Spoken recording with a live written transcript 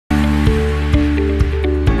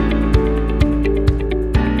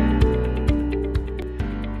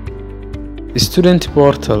Student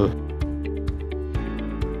Portal,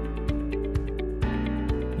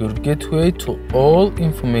 your gateway to all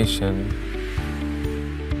information.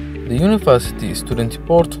 The University Student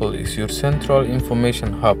Portal is your central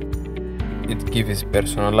information hub. It gives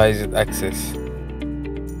personalized access,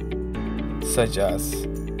 such as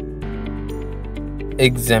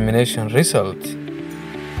examination result,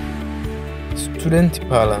 student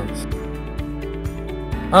balance,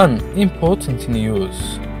 and important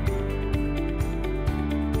news.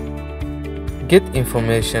 Get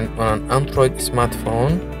information on an Android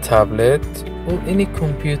smartphone, tablet, or any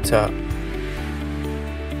computer.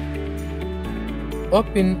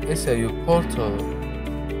 Open SIU Portal.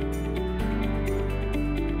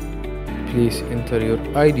 please enter your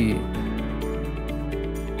ID.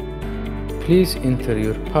 Please enter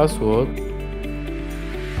your password.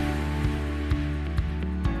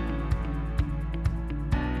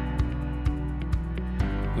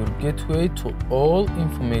 Your gateway to all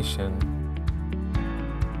information.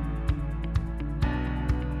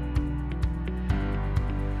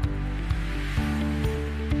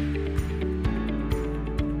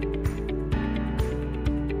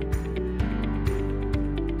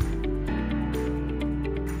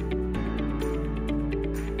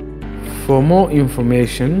 For more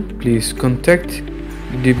information, please contact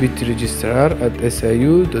Deputy Registrar at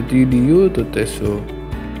siu.edu.so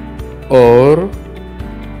or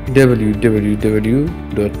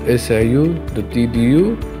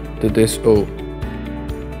www.siu.edu.so.